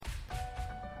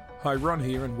Hi, Ron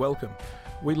here, and welcome.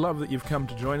 We love that you've come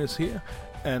to join us here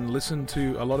and listen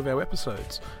to a lot of our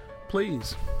episodes.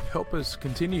 Please help us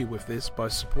continue with this by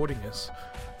supporting us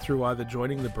through either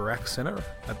joining the Barak Centre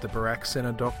at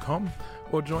thebarakcentre.com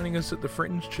or joining us at the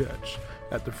Fringe Church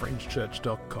at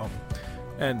thefringechurch.com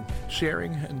and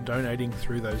sharing and donating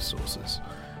through those sources.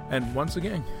 And once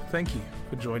again, thank you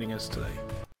for joining us today.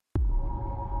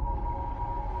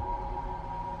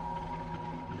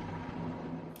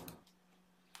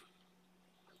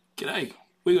 G'day.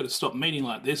 We got to stop meeting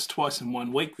like this twice in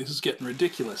 1 week. This is getting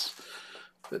ridiculous.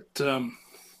 But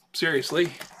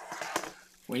seriously,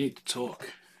 we need to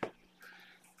talk.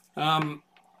 One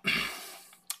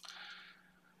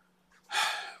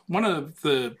of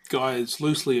the guys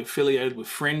loosely affiliated with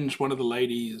Fringe, one of the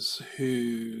ladies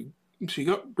she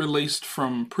got released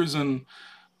from prison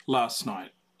last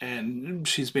night, and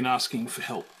she's been asking for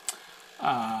help.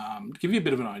 To give you a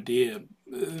bit of an idea,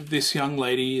 this young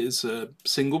lady is a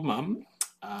single mum.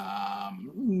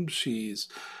 She's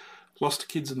lost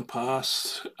kids in the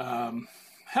past,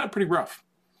 had it pretty rough,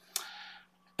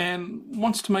 and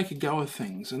wants to make a go of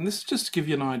things. And this is just to give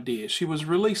you an idea. She was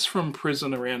released from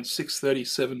prison around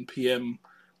 6:37 p.m.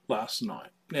 last night.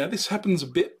 Now, this happens a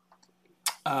bit,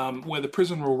 where the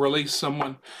prison will release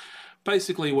someone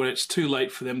basically when it's too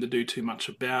late for them to do too much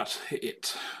about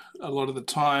it. A lot of the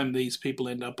time, these people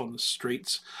end up on the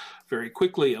streets very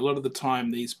quickly. A lot of the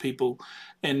time, these people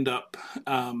end up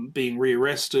being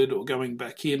rearrested or going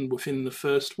back in within the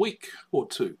first week or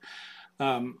two.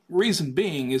 Reason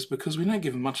being is because we don't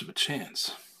give them much of a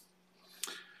chance.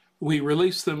 We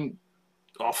release them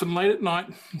often late at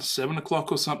night, 7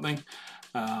 o'clock or something.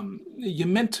 You're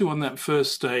meant to, on that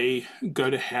first day,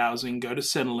 go to housing, go to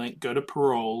Centrelink, go to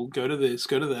parole, go to this,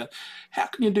 go to that. How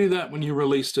can you do that when you're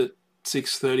released at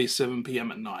 6:37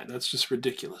 p.m. at night? That's just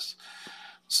ridiculous.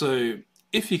 So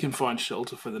if you can find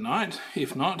shelter for the night,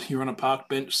 if not, you're on a park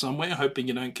bench somewhere hoping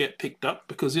you don't get picked up,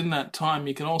 because in that time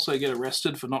you can also get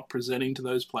arrested for not presenting to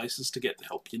those places to get the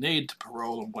help you need, to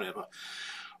parole and whatever.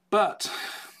 But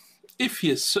if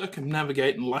you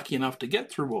circumnavigate and lucky enough to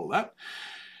get through all that,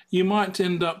 you might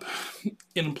end up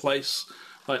in a place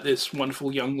like this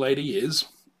wonderful young lady is,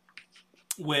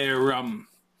 where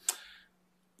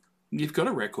you've got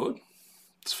a record.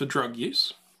 It's for drug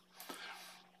use.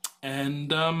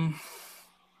 And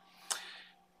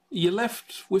you're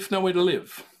left with nowhere to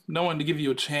live. No one to give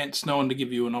you a chance, no one to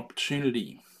give you an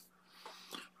opportunity.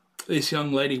 This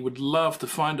young lady would love to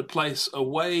find a place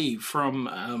away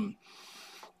from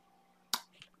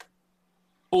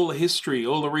all the history,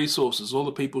 all the resources, all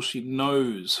the people she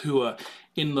knows who are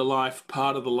in the life,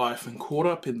 part of the life, and caught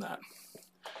up in that.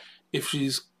 If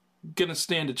she's going to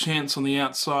stand a chance on the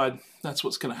outside, that's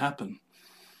what's going to happen.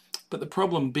 But the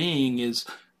problem being is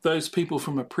those people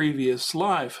from a previous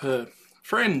life, her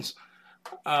friends,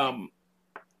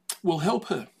 will help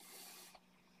her.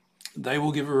 They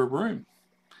will give her a room.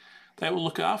 They will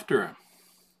look after her.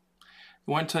 It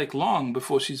won't take long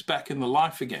before she's back in the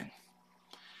life again.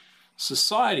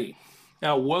 Society,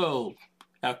 our world,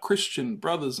 our Christian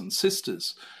brothers and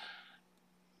sisters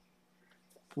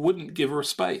wouldn't give her a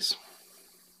space.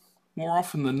 More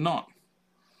often than not,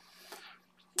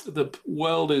 the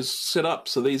world is set up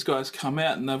so these guys come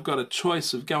out and they've got a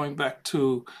choice of going back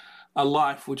to a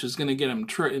life which is going to get them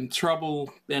in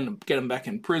trouble, then get them back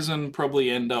in prison, probably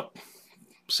end up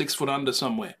 6 foot under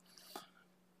somewhere.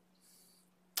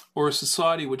 Or a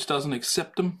society which doesn't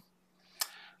accept them,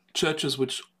 churches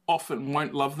which often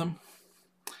won't love them,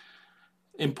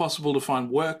 impossible to find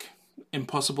work,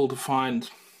 impossible to find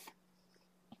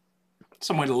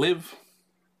somewhere to live.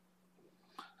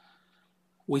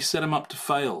 We set them up to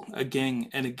fail again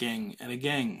and again and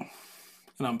again,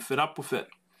 and I'm fed up with it.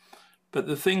 But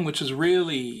the thing which has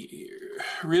really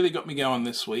got me going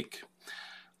this week,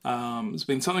 it's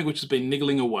been something which has been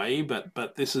niggling away,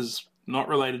 but this is not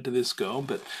related to this girl,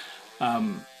 but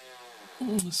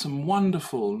some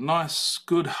wonderful, nice,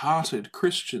 good-hearted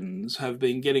Christians have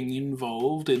been getting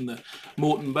involved in the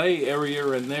Moreton Bay area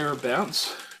and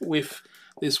thereabouts with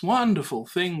this wonderful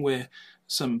thing where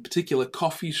some particular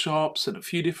coffee shops and a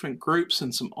few different groups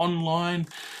and some online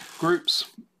groups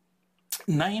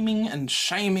naming and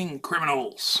shaming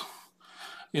criminals.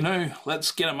 You know,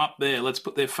 let's get them up there, let's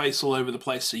put their face all over the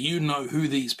place so you know who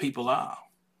these people are.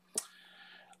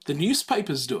 The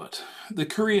newspapers do it. The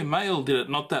Courier Mail did it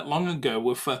not that long ago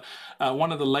with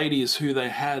one of the ladies who they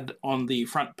had on the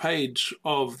front page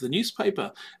of the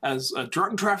newspaper as a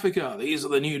drug trafficker. These are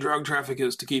the new drug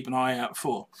traffickers to keep an eye out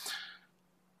for.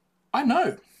 I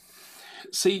know.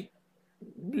 See,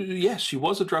 yes, she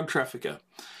was a drug trafficker.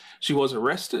 She was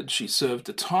arrested. She served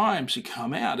a time. She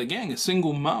come out again, a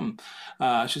single mum.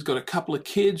 She's got a couple of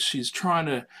kids. She's trying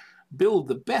to build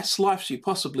the best life she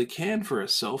possibly can for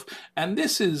herself. And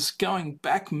this is going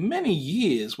back many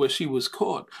years where she was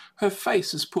caught. Her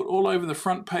face is put all over the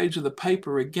front page of the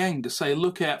paper again to say,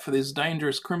 look out for this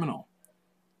dangerous criminal.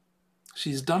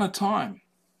 She's done a time.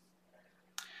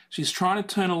 She's trying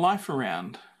to turn her life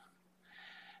around.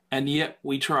 And yet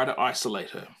we try to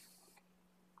isolate her.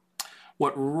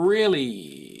 What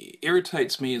really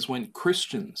irritates me is when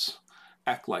Christians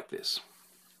act like this.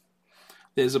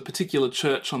 There's a particular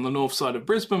church on the north side of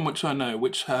Brisbane, which I know,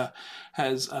 which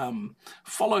has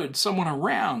followed someone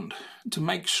around to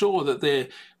make sure that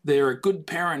they're a good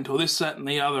parent or this, that and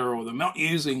the other, or they're not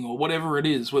using or whatever it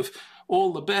is, with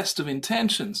all the best of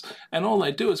intentions. And all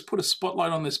they do is put a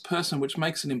spotlight on this person, which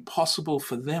makes it impossible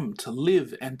for them to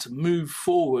live and to move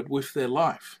forward with their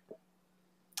life.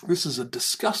 This is a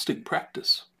disgusting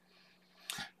practice.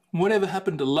 Whatever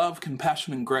happened to love,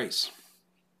 compassion, and grace?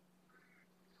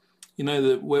 You know,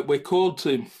 that we're called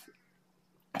to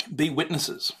be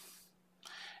witnesses.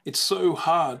 It's so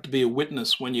hard to be a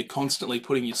witness when you're constantly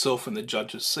putting yourself in the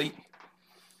judge's seat.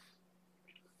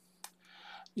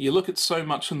 You look at so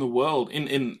much in the world,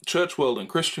 in church world and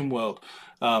Christian world.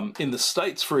 In the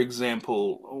States, for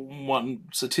example, one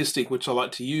statistic which I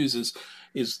like to use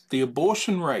is the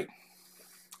abortion rate.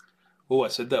 Oh, I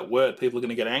said that word. People are going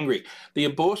to get angry. The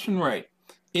abortion rate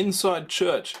inside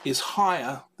church is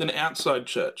higher than outside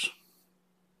church.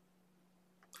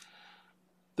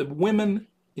 The women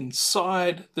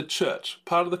inside the church,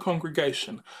 part of the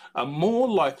congregation, are more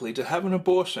likely to have an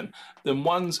abortion than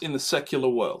ones in the secular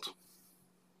world.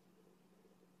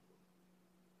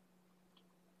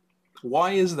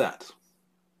 Why is that?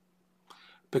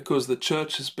 Because the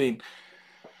church has been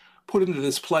put into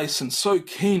this place and so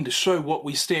keen to show what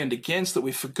we stand against that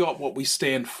we forgot what we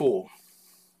stand for.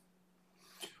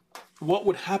 What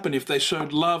would happen if they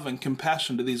showed love and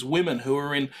compassion to these women who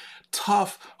are in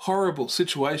tough, horrible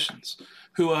situations,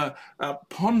 who are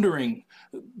pondering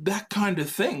that kind of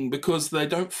thing because they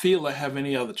don't feel they have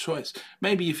any other choice?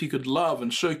 Maybe if you could love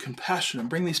and show compassion and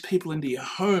bring these people into your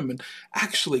home and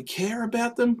actually care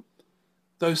about them,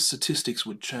 those statistics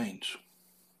would change.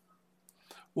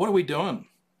 What are we doing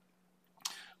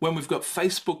when we've got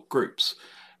Facebook groups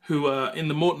who are in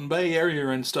the Moreton Bay area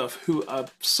and stuff, who are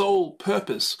sole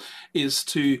purpose is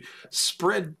to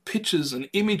spread pictures and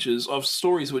images of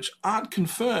stories which aren't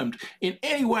confirmed in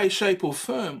any way, shape or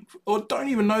form, or don't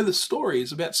even know the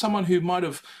stories about someone who might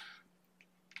have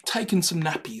taken some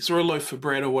nappies or a loaf of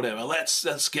bread or whatever.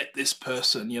 Let's get this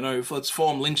person, you know, let's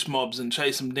form lynch mobs and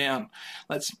chase them down.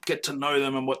 Let's get to know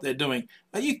them and what they're doing.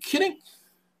 Are you kidding?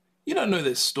 You don't know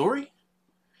their story.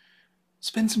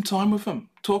 Spend some time with them.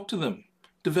 Talk to them.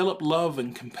 Develop love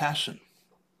and compassion.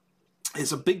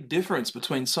 There's a big difference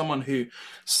between someone who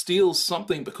steals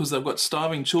something because they've got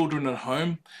starving children at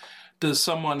home to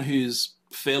someone who's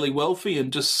fairly wealthy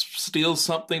and just steals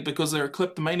something because they're a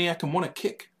kleptomaniac and want to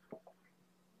kick.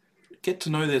 Get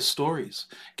to know their stories.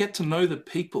 Get to know the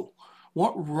people.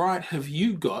 What right have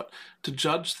you got to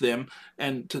judge them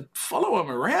and to follow them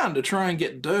around to try and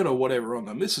get dirt or whatever on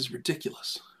them? This is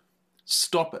ridiculous.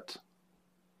 Stop it.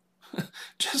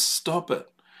 Just stop it.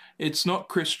 It's not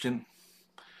Christian.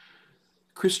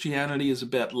 Christianity is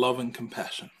about love and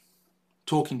compassion.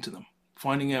 Talking to them.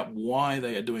 Finding out why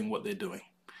they are doing what they're doing.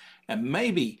 And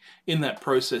maybe in that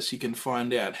process you can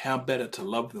find out how better to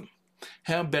love them.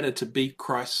 How better to be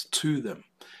Christ to them.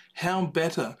 How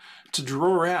better to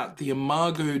draw out the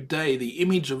Imago Dei, the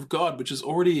image of God, which is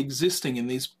already existing in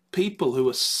these people who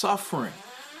are suffering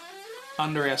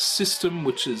under our system,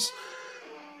 which is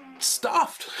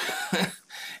stuffed.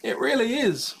 It really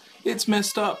is. It's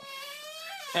messed up.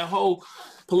 Our whole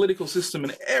political system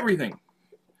and everything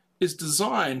is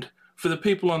designed for the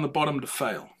people on the bottom to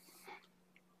fail.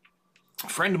 A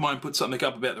friend of mine put something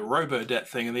up about the robo-debt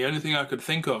thing, and the only thing I could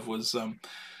think of was,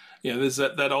 there's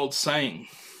that old saying,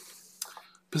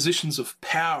 positions of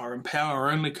power, and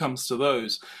power only comes to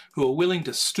those who are willing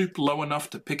to stoop low enough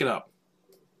to pick it up.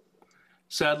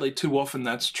 Sadly, too often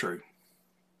that's true.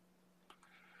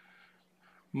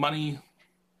 Money,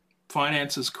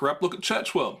 finances corrupt. Look at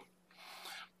church world.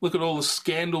 Look at all the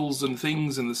scandals and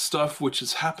things and the stuff which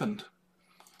has happened.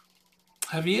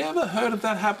 Have you ever heard of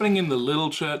that happening in the little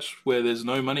church where there's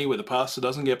no money, where the pastor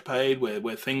doesn't get paid,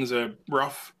 where things are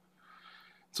rough?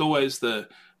 It's always the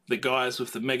guys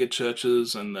with the mega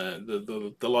churches and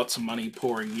the lots of money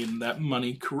pouring in. That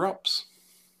money corrupts.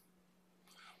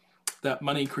 That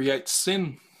money creates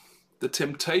sin. The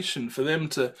temptation for them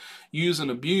to use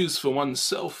and abuse for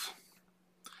oneself.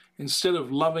 instead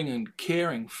of loving and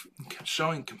caring,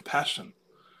 showing compassion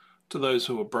to those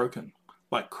who are broken,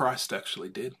 like Christ actually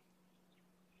did.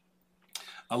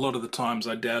 A lot of the times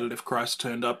I doubted if Christ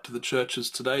turned up to the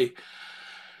churches today.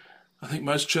 I think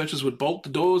most churches would bolt the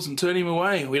doors and turn him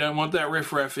away. We don't want that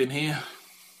riffraff in here.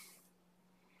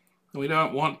 We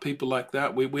don't want people like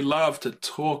that. We love to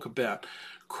talk about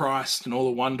Christ and all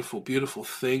the wonderful, beautiful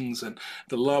things and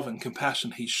the love and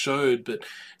compassion he showed, but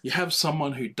you have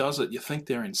someone who does it, you think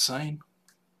they're insane.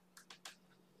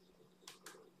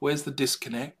 Where's the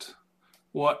disconnect?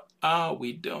 What are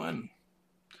we doing?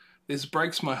 This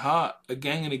breaks my heart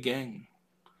again and again.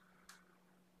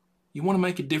 You want to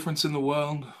make a difference in the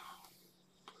world?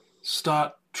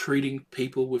 Start treating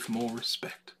people with more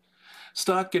respect.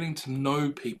 Start getting to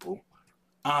know people.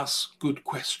 Ask good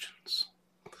questions.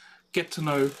 Get to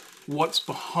know what's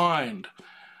behind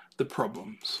the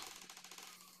problems.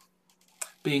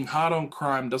 Being hard on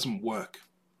crime doesn't work.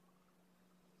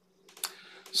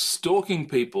 Stalking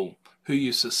people who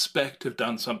you suspect have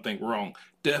done something wrong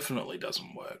definitely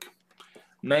doesn't work.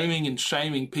 Naming and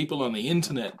shaming people on the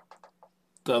internet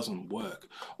doesn't work.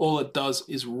 All it does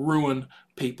is ruin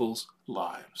people's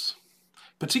lives,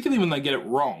 particularly when they get it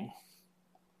wrong.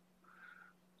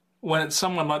 When it's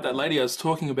someone like that lady I was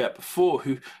talking about before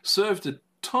who served a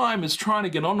time as trying to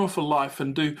get on with a life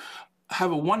and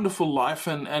have a wonderful life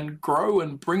and grow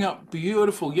and bring up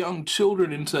beautiful young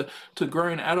children into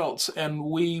grown adults, and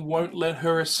we won't let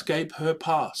her escape her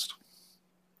past.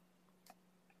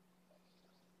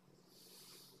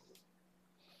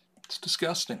 It's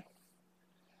disgusting.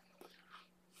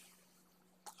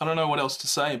 I don't know what else to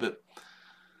say, but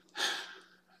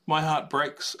my heart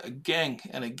breaks again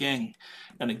and again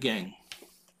and again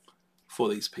for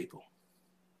these people.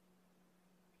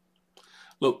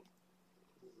 Look,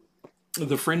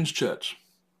 the Fringe Church,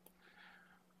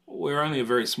 we're only a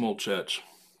very small church.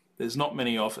 There's not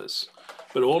many of us,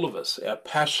 but all of us, our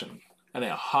passion and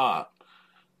our heart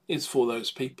is for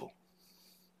those people.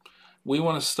 We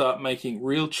want to start making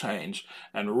real change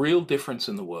and real difference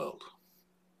in the world.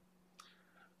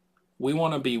 We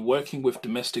want to be working with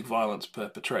domestic violence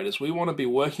perpetrators. We want to be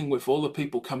working with all the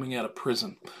people coming out of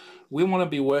prison. We want to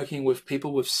be working with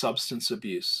people with substance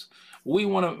abuse. We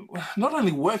want to, not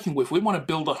only working with, we want to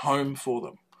build a home for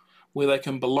them where they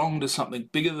can belong to something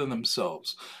bigger than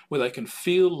themselves, where they can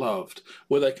feel loved,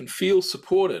 where they can feel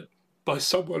supported by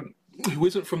someone who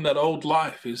isn't from that old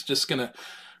life, who's just going to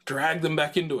drag them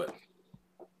back into it.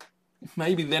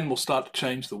 Maybe then we'll start to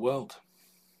change the world.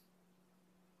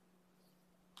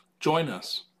 Join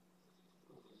us.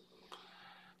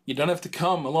 You don't have to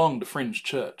come along to Fringe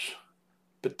Church,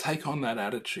 but take on that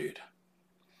attitude.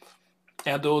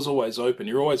 Our door's always open.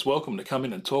 You're always welcome to come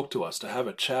in and talk to us, to have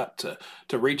a chat,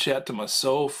 to reach out to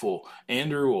myself or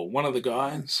Andrew or one of the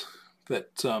guys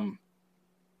that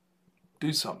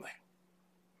do something.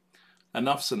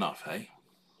 Enough's enough, hey?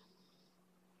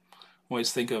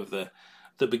 Always think of the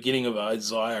beginning of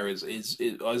Isaiah.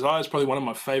 Isaiah is probably one of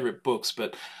my favorite books,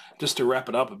 but just to wrap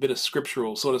it up, a bit of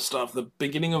scriptural sort of stuff. The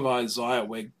beginning of Isaiah,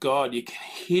 where God, you can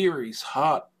hear his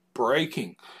heart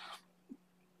breaking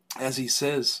as he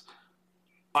says,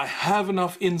 I have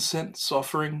enough incense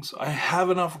offerings, I have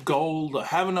enough gold, I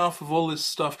have enough of all this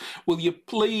stuff. Will you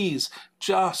please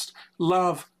just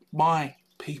love my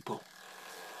people?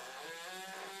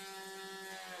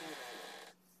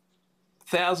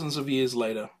 Thousands of years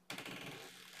later,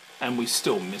 and we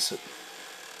still miss it.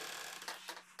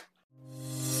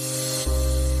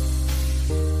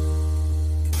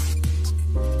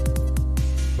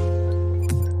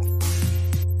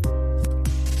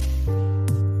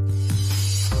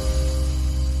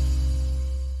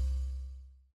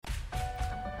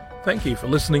 Thank you for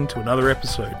listening to another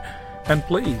episode, and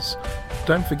please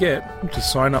don't forget to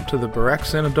sign up to the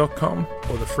BarakCenter.com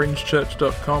or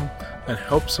thefringechurch.com and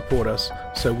help support us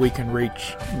so we can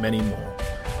reach many more.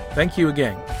 Thank you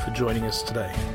again for joining us today.